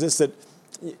restaurant business that,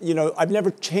 you know, I've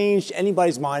never changed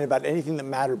anybody's mind about anything that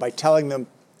mattered by telling them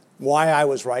why I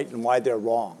was right and why they're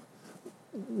wrong.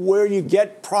 Where you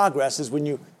get progress is when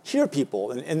you hear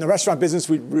people. In the restaurant business,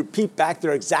 we repeat back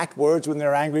their exact words when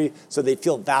they're angry so they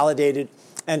feel validated.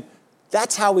 And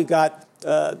that's how we got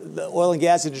the oil and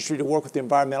gas industry to work with the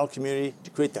environmental community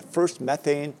to create the first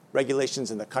methane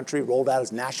regulations in the country, rolled out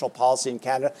as national policy in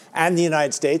Canada and the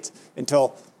United States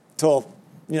until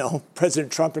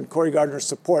President Trump and Cory Gardner's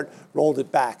support rolled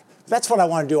it back. That's what I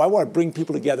want to do. I want to bring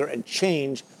people together and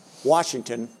change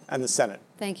Washington and the Senate.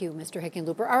 Thank you, Mr.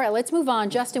 Hickenlooper. All right, let's move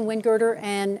on. Justin Wingirter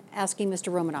and asking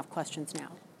Mr. Romanoff questions now.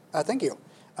 Thank you.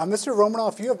 Mr.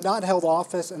 Romanoff, you have not held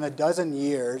office in 12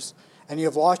 years, and you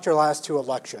have lost your last 2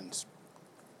 elections.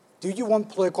 Do you want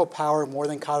political power more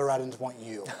than Coloradans want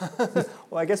you?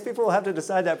 Well, I guess people will have to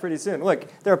decide that pretty soon. Look,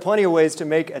 there are plenty of ways to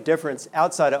make a difference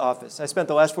outside of office. I spent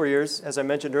the last 4 years, as I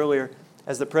mentioned earlier,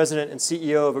 as the president and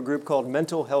CEO of a group called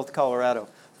Mental Health Colorado,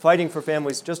 fighting for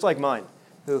families just like mine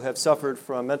who have suffered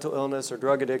from mental illness or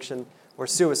drug addiction or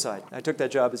suicide. I took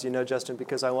that job, as you know, Justin,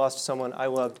 because I lost someone I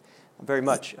loved very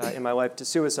much in my life to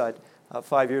suicide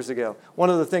 5 years ago.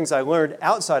 One of the things I learned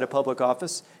outside of public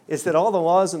office is that all the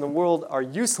laws in the world are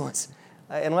useless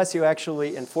unless you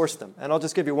actually enforce them. And I'll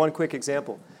just give you one quick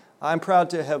example. I'm proud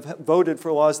to have voted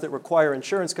for laws that require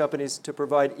insurance companies to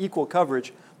provide equal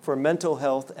coverage for mental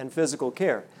health and physical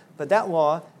care. But that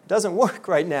law doesn't work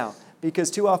right now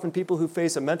because too often people who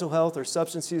face a mental health or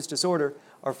substance use disorder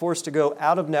are forced to go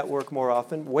out of network more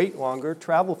often, wait longer,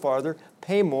 travel farther,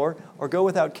 pay more, or go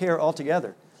without care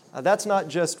altogether. That's not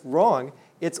just wrong,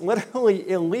 it's literally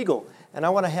illegal. And I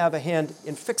want to have a hand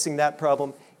in fixing that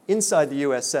problem inside the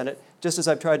U.S. Senate, just as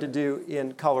I've tried to do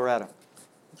in Colorado.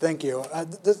 Thank you.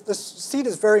 This seat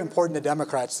is very important to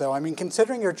Democrats, though. I mean,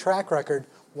 considering your track record,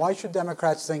 why should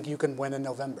Democrats think you can win in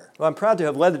November? Well, I'm proud to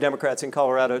have led the Democrats in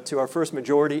Colorado to our first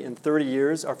majority in 30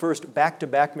 years, our first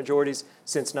back-to-back majorities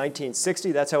since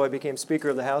 1960. That's how I became Speaker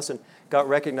of the House and got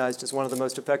recognized as one of the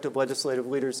most effective legislative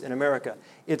leaders in America.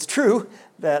 It's true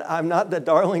that I'm not the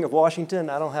darling of Washington.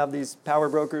 I don't have these power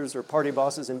brokers or party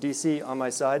bosses in D.C. on my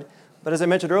side. But as I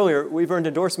mentioned earlier, we've earned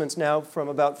endorsements now from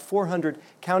about 400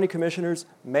 county commissioners,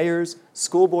 mayors,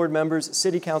 school board members,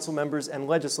 city council members, and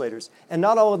legislators. And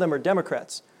not all of them are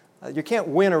Democrats. You can't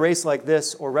win a race like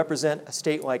this or represent a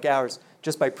state like ours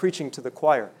just by preaching to the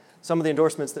choir. Some of the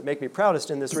endorsements that make me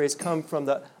proudest in this race come from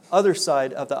the other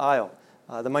side of the aisle.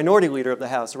 The minority leader of the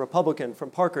House, a Republican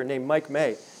from Parker named Mike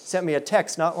May, sent me a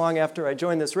text not long after I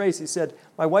joined this race. He said,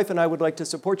 "My wife and I would like to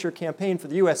support your campaign for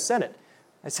the U.S. Senate."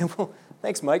 I said, "Well,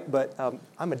 thanks, Mike, but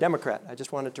I'm a Democrat." I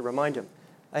just wanted to remind him.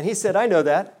 And he said, "I know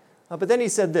that." But then he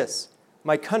said this,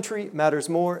 "My country matters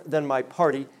more than my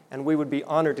party, and we would be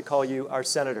honored to call you our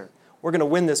senator." We're going to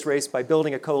win this race by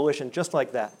building a coalition just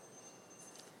like that.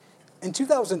 In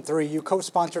 2003, you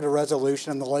co-sponsored a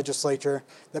resolution in the legislature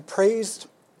that praised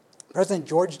President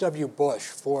George W. Bush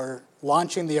for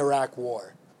launching the Iraq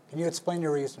War. Can you explain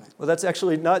your reasoning? Well, that's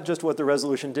actually not just what the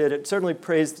resolution did. It certainly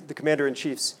praised the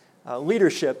Commander-in-Chief's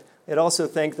leadership. It also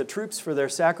thanked the troops for their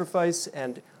sacrifice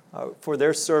and for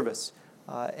their service.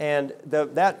 And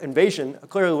that invasion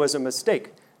clearly was a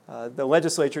mistake. The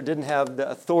legislature didn't have the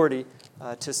authority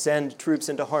to send troops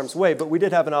into harm's way, but we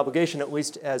did have an obligation, at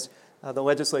least as the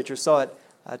legislature saw it,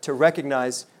 to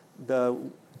recognize the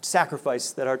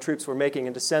sacrifice that our troops were making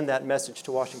and to send that message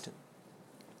to Washington.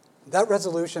 That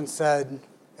resolution said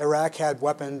Iraq had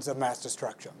weapons of mass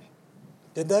destruction.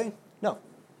 Did they? No.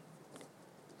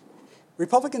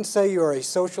 Republicans say you are a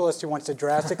socialist who wants to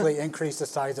drastically increase the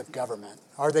size of government.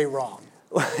 Are they wrong?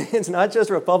 It's not just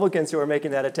Republicans who are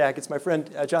making that attack. It's my friend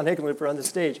John Hickenlooper on the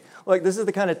stage. Look, this is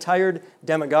the kind of tired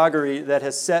demagoguery that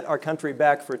has set our country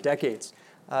back for decades.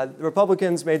 The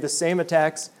Republicans made the same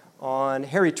attacks on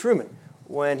Harry Truman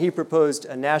when he proposed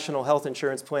a national health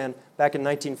insurance plan back in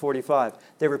 1945.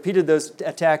 They repeated those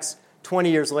attacks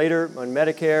 20 years later when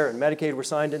Medicare and Medicaid were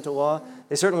signed into law.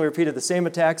 They certainly repeated the same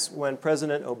attacks when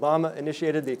President Obama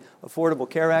initiated the Affordable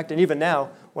Care Act, and even now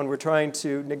when we're trying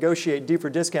to negotiate deeper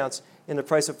discounts in the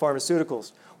price of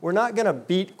pharmaceuticals. We're not going to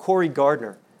beat Cory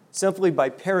Gardner simply by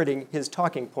parroting his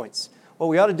talking points. What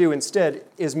we ought to do instead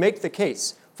is make the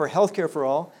case for health care for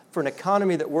all, for an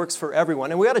economy that works for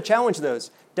everyone. And we ought to challenge those,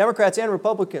 Democrats and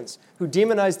Republicans, who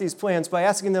demonize these plans by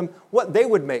asking them what they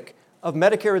would make of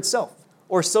Medicare itself,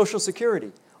 or Social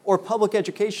Security, or public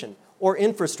education, or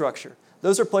infrastructure.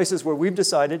 Those are places where we've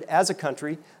decided as a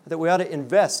country that we ought to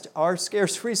invest our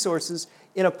scarce resources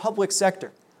in a public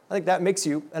sector. I think that makes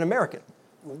you an American.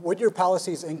 Would your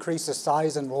policies increase the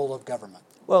size and role of government?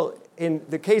 Well, in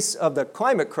the case of the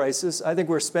climate crisis, I think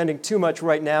we're spending too much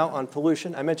right now on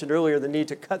pollution. I mentioned earlier the need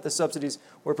to cut the subsidies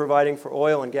we're providing for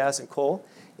oil and gas and coal.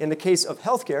 In the case of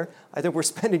healthcare, I think we're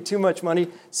spending too much money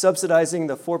subsidizing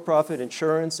the for-profit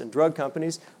insurance and drug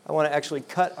companies. I want to actually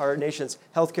cut our nation's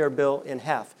healthcare bill in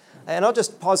half. And I'll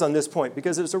just pause on this point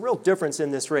because there's a real difference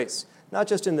in this race, not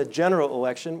just in the general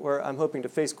election where I'm hoping to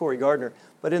face Cory Gardner,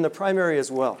 but in the primary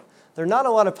as well. There are not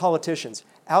a lot of politicians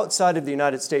outside of the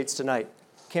United States tonight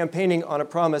campaigning on a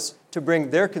promise to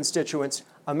bring their constituents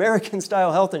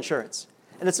American-style health insurance.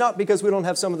 And it's not because we don't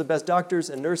have some of the best doctors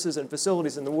and nurses and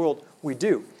facilities in the world. We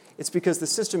do. It's because the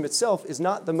system itself is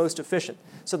not the most efficient.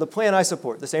 So the plan I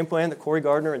support, the same plan that Cory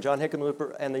Gardner and John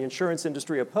Hickenlooper and the insurance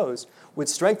industry oppose, would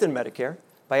strengthen Medicare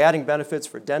by adding benefits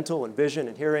for dental and vision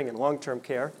and hearing and long-term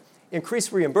care,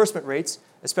 increase reimbursement rates,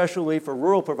 especially for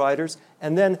rural providers,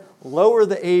 and then lower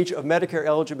the age of Medicare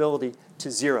eligibility to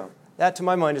 0. That, to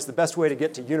my mind, is the best way to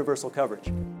get to universal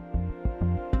coverage.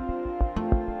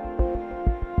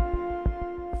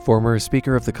 Former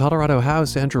Speaker of the Colorado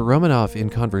House, Andrew Romanoff, in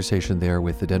conversation there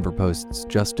with the Denver Post's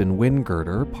Justin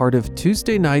Wingirter, part of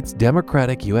Tuesday night's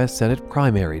Democratic U.S. Senate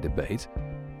primary debate.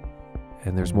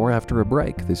 And there's more after a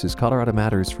break. This is Colorado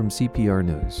Matters from CPR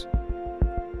News.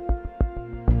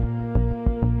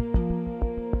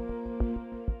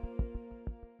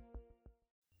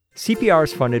 CPR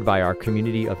is funded by our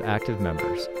community of active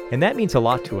members, and that means a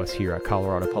lot to us here at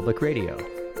Colorado Public Radio.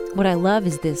 What I love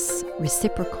is this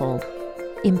reciprocal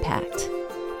impact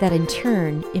that in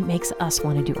turn, it makes us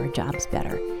want to do our jobs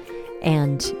better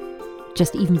and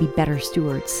just even be better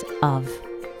stewards of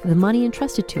the money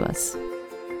entrusted to us.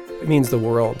 It means the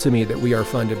world to me that we are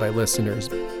funded by listeners.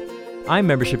 I'm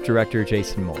Membership Director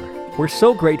Jason Moore. We're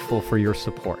so grateful for your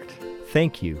support.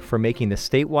 Thank you for making this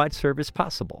statewide service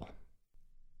possible.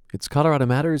 It's Colorado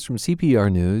Matters from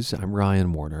CPR News. I'm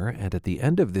Ryan Warner, and at the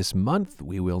end of this month,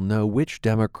 we will know which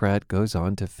Democrat goes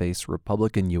on to face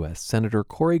Republican U.S. Senator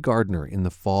Cory Gardner in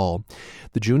the fall.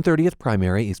 The June 30th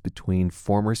primary is between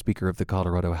former Speaker of the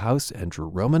Colorado House, Andrew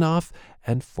Romanoff,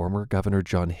 and former Governor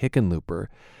John Hickenlooper.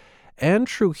 Anne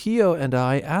Trujillo and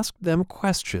I asked them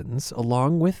questions,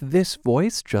 along with this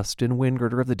voice, Justin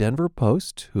Wingirter of the Denver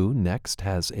Post, who next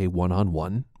has a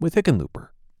one-on-one with Hickenlooper.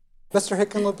 Mr.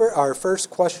 Hickenlooper, our first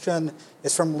question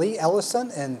is from Lee Ellison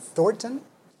in Thornton.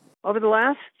 Over the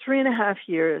last 3.5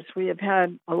 years, we have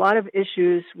had a lot of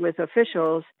issues with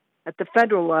officials at the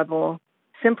federal level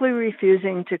simply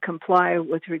refusing to comply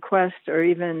with requests or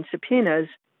even subpoenas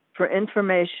for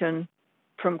information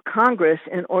from Congress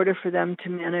in order for them to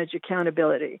manage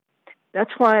accountability.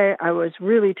 That's why I was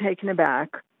really taken aback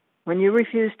when you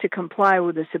refused to comply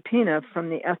with a subpoena from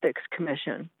the Ethics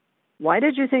Commission. Why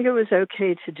did you think it was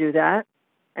okay to do that?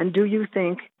 And do you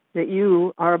think that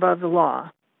you are above the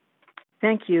law?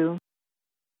 Thank you.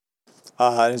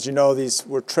 As you know, these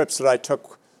were trips that I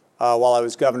took while I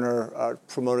was governor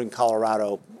promoting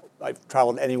Colorado. I've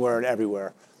traveled anywhere and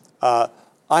everywhere. I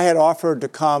had offered to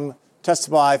come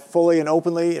testify fully and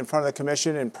openly in front of the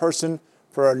commission in person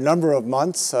for a number of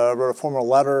months. Wrote a formal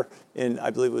letter in,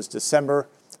 I believe it was December.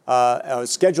 I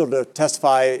was scheduled to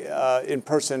testify in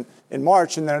person in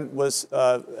March, and then was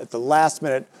at the last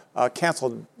minute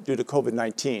canceled due to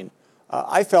COVID-19.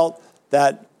 I felt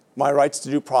that my rights to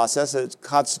due process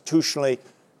constitutionally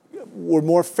were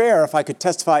more fair if I could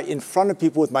testify in front of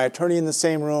people with my attorney in the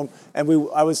same room, and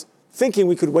I was thinking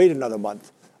we could wait another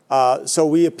month. So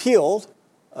we appealed,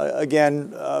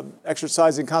 again,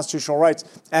 exercising constitutional rights.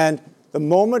 And the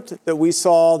moment that we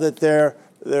saw that their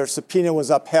subpoena was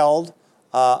upheld,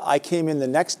 I came in the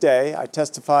next day. I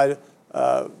testified.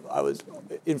 I was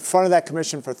in front of that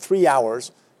commission for 3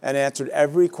 hours and answered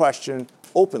every question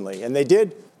openly. And they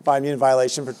did find me in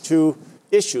violation for 2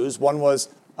 issues. One was,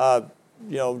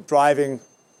 driving,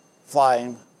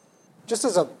 flying. Just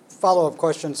as a follow-up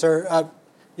question, sir,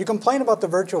 you complain about the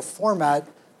virtual format,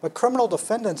 but criminal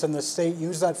defendants in the state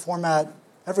use that format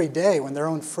every day when their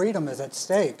own freedom is at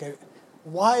stake.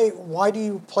 Why do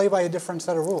you play by a different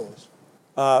set of rules?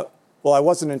 Well, I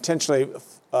wasn't intentionally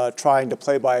trying to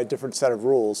play by a different set of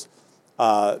rules,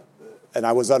 and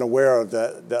I was unaware of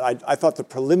that. I thought the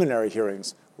preliminary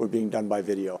hearings were being done by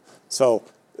video. So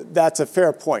that's a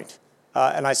fair point,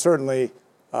 and I certainly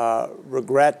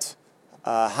regret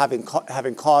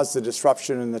having caused the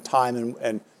disruption in the time,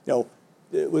 and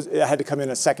it had to come in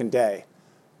a second day.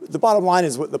 The bottom line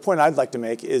is, the point I'd like to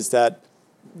make is that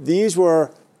these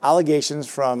were allegations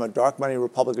from a dark money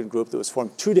Republican group that was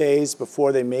formed 2 days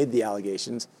before they made the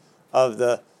allegations. Of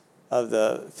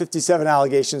the 57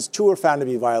 allegations, 2 were found to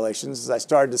be violations. As I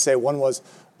started to say, one was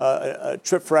a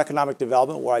trip for economic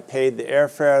development where I paid the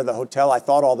airfare, the hotel. I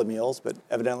thought all the meals, but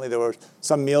evidently there were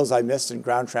some meals I missed in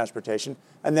ground transportation.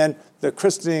 And then the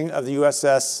christening of the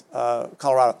USS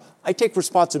Colorado. I take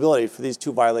responsibility for these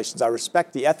 2 violations. I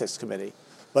respect the Ethics Committee.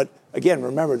 But again,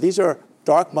 remember, these are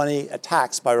dark money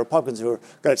attacks by Republicans who are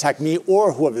going to attack me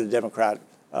or whoever the Democrat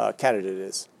candidate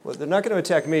is. Well, they're not going to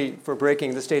attack me for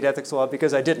breaking the state ethics law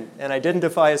because I didn't. And I didn't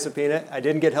defy a subpoena. I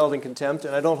didn't get held in contempt.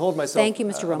 And I don't hold myself Thank you,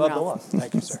 Mr. above the Romanoff. law.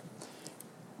 Thank you, sir.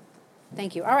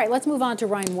 Thank you. All right, let's move on to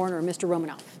Ryan Warner. Mr.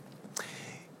 Romanoff.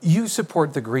 You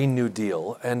support the Green New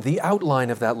Deal, and the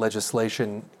outline of that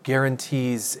legislation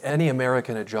guarantees any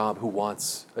American a job who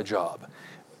wants a job.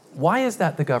 Why is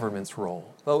that the government's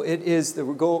role? Well, it is the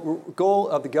goal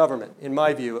of the government, in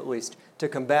my view at least, to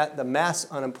combat the mass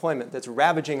unemployment that's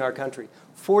ravaging our country.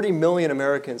 40 million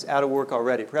Americans out of work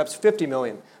already, perhaps 50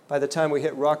 million by the time we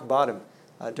hit rock bottom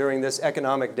during this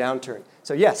economic downturn.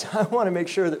 So yes, I want to make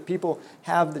sure that people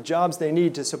have the jobs they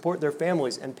need to support their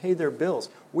families and pay their bills.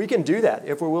 We can do that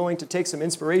if we're willing to take some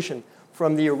inspiration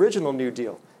from the original New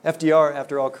Deal. FDR,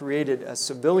 after all, created a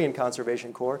civilian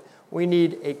conservation corps. We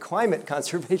need a climate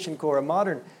conservation corps, a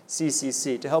modern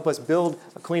CCC, to help us build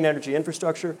a clean energy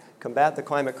infrastructure, combat the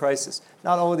climate crisis.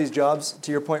 Not all of these jobs,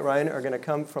 to your point, Ryan, are going to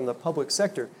come from the public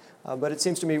sector, but it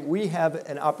seems to me we have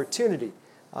an opportunity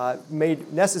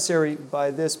made necessary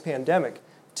by this pandemic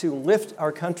to lift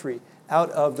our country out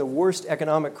of the worst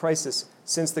economic crisis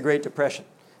since the Great Depression.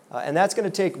 And that's going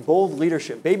to take bold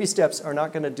leadership. Baby steps are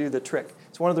not going to do the trick.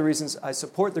 It's one of the reasons I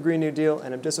support the Green New Deal,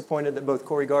 and I'm disappointed that both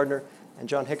Cory Gardner and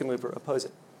John Hickenlooper oppose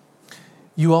it.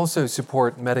 You also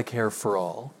support Medicare for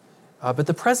All, but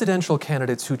the presidential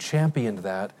candidates who championed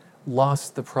that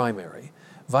lost the primary.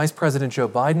 Vice President Joe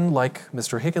Biden, like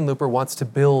Mr. Hickenlooper, wants to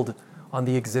build on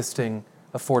the existing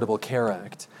Affordable Care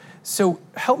Act. So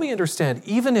help me understand,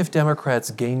 even if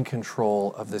Democrats gain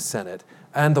control of the Senate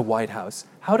and the White House,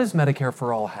 how does Medicare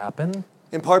for All happen?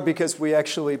 In part because we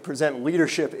actually present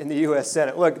leadership in the U.S.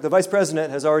 Senate. Look, the Vice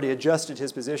President has already adjusted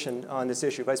his position on this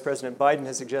issue. Vice President Biden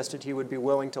has suggested he would be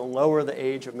willing to lower the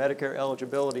age of Medicare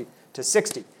eligibility to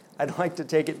 60. I'd like to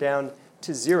take it down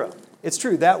to 0. It's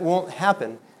true, that won't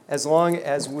happen as long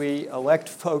as we elect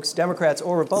folks, Democrats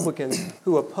or Republicans,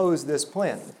 who oppose this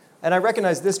plan. And I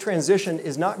recognize this transition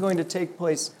is not going to take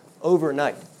place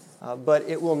overnight, but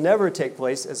it will never take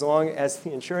place as long as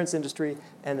the insurance industry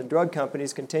and the drug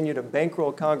companies continue to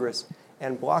bankroll Congress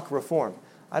and block reform.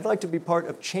 I'd like to be part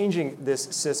of changing this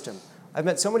system. I've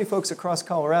met so many folks across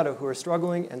Colorado who are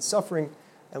struggling and suffering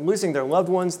and losing their loved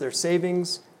ones, their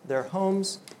savings, their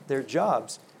homes, their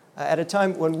jobs, at a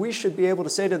time when we should be able to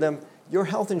say to them, your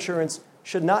health insurance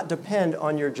should not depend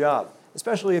on your job,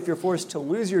 especially if you're forced to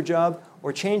lose your job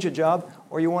or change a job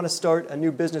or you want to start a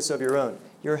new business of your own.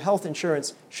 Your health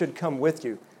insurance should come with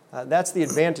you. That's the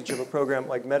advantage of a program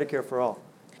like Medicare for All.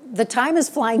 The time is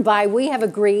flying by. We have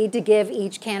agreed to give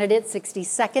each candidate 60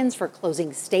 seconds for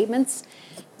closing statements.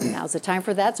 Now's the time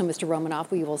for that. So, Mr.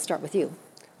 Romanoff, we will start with you.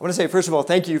 I want to say, first of all,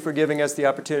 thank you for giving us the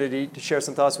opportunity to share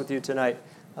some thoughts with you tonight.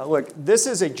 Look, this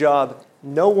is a job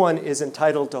no one is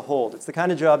entitled to hold. It's the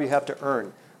kind of job you have to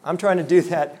earn. I'm trying to do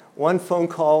that one phone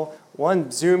call,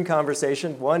 one Zoom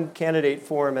conversation, one candidate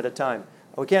forum at a time.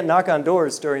 We can't knock on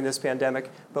doors during this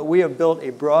pandemic, but we have built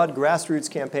a broad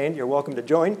grassroots campaign. You're welcome to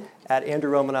join at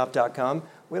andrewromanoff.com.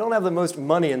 We don't have the most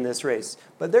money in this race,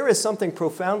 but there is something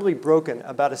profoundly broken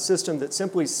about a system that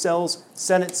simply sells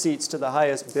Senate seats to the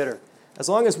highest bidder. As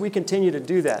long as we continue to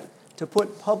do that, to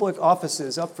put public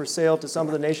offices up for sale to some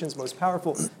of the nation's most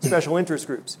powerful special interest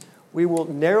groups, we will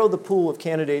narrow the pool of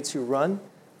candidates who run,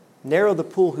 narrow the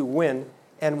pool who win,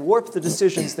 and warp the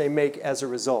decisions they make as a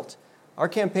result. Our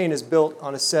campaign is built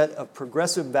on a set of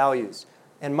progressive values,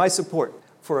 and my support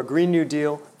for a Green New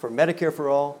Deal, for Medicare for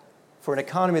All, for an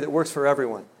economy that works for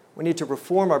everyone. We need to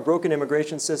reform our broken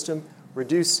immigration system,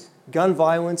 reduce gun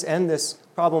violence and this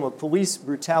problem of police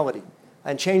brutality,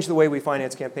 and change the way we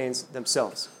finance campaigns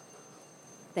themselves.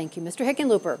 Thank you. Mr.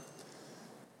 Hickenlooper.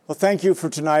 Well, thank you for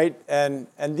tonight. And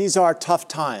these are tough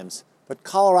times, but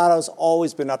Colorado's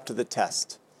always been up to the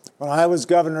test. When I was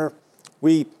governor,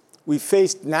 we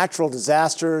faced natural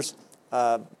disasters,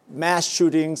 mass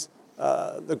shootings,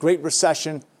 the Great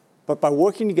Recession, but by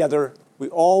working together, we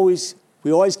always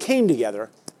came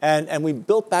together, and we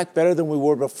built back better than we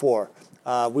were before.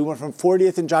 We went from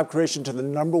 40th in job creation to the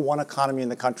 #1 economy in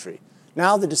the country.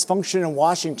 Now the dysfunction in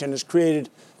Washington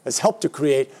has helped to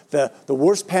create the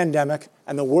worst pandemic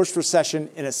and the worst recession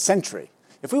in a century.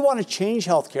 If we want to change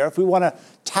healthcare, if we want to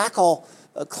tackle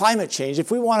climate change,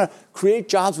 if we want to create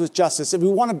jobs with justice, if we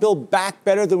want to build back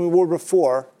better than we were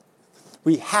before,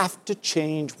 we have to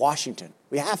change Washington.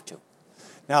 We have to.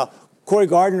 Now, Cory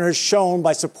Gardner has shown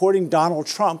by supporting Donald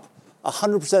Trump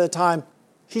 100% of the time,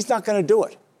 he's not going to do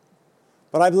it.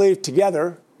 But I believe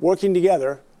together, working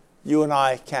together, you and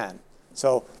I can.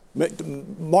 So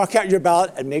mark out your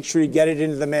ballot and make sure you get it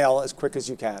into the mail as quick as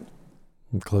you can.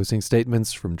 Closing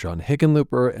statements from John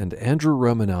Hickenlooper and Andrew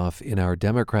Romanoff in our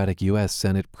Democratic U.S.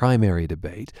 Senate primary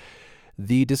debate.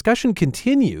 The discussion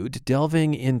continued,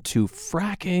 delving into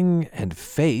fracking and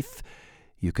faith.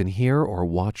 You can hear or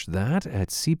watch that at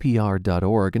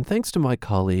CPR.org. And thanks to my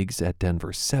colleagues at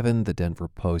Denver 7, the Denver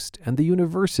Post, and the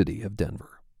University of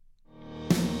Denver.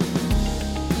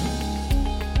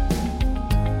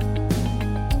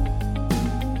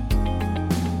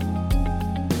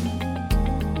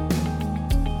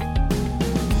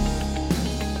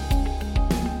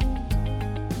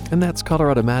 And that's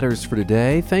Colorado Matters for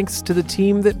today. Thanks to the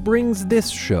team that brings this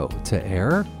show to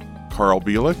air. Carl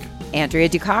Bielik, Andrea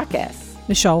Dukakis,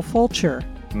 Michelle Fulcher,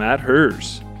 Matt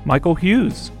Hers, Michael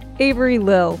Hughes, Avery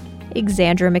Lill,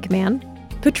 Xandra McMahon,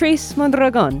 Patrice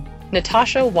Mondragon,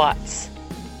 Natasha Watts.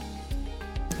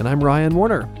 And I'm Ryan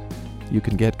Warner. You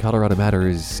can get Colorado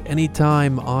Matters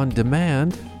anytime on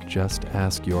demand. Just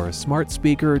ask your smart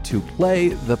speaker to play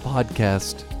the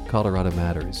podcast Colorado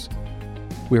Matters.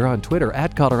 We're on Twitter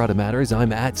at Colorado Matters.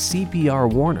 I'm at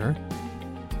CPR Warner.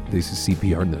 This is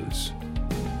CPR News.